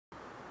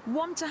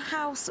Want a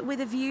house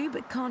with a view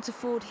but can't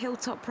afford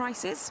hilltop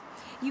prices?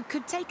 You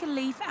could take a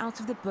leaf out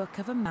of the book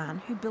of a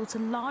man who built a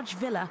large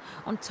villa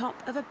on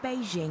top of a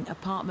Beijing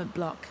apartment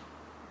block.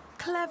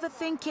 Clever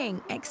thinking,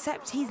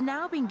 except he's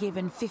now been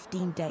given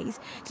 15 days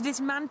to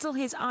dismantle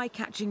his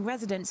eye-catching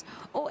residence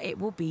or it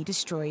will be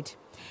destroyed.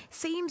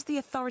 Seems the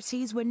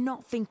authorities were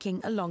not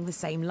thinking along the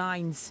same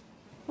lines.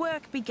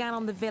 Work began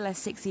on the villa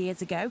 6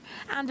 years ago,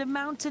 and a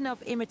mountain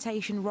of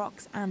imitation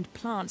rocks and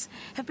plants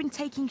have been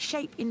taking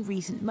shape in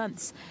recent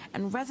months,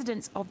 and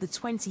residents of the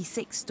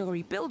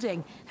 26-storey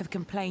building have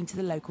complained to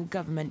the local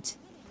government.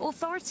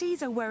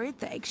 Authorities are worried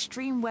that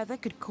extreme weather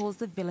could cause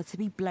the villa to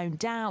be blown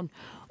down,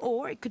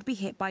 or it could be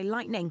hit by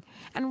lightning,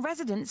 and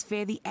residents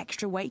fear the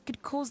extra weight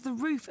could cause the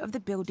roof of the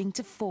building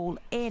to fall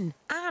in.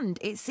 And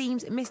it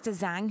seems Mr.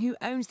 Zhang, who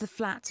owns the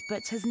flat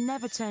but has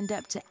never turned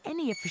up to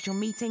any official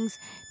meetings,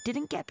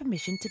 didn't get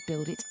permission to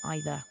build it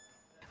either.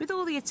 With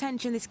all the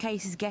attention this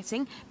case is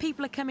getting,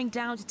 people are coming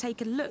down to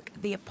take a look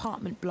at the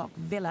apartment block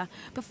villa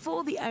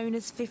before the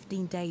owner's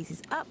 15 days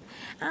is up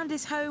and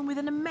his home with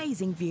an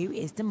amazing view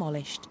is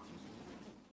demolished.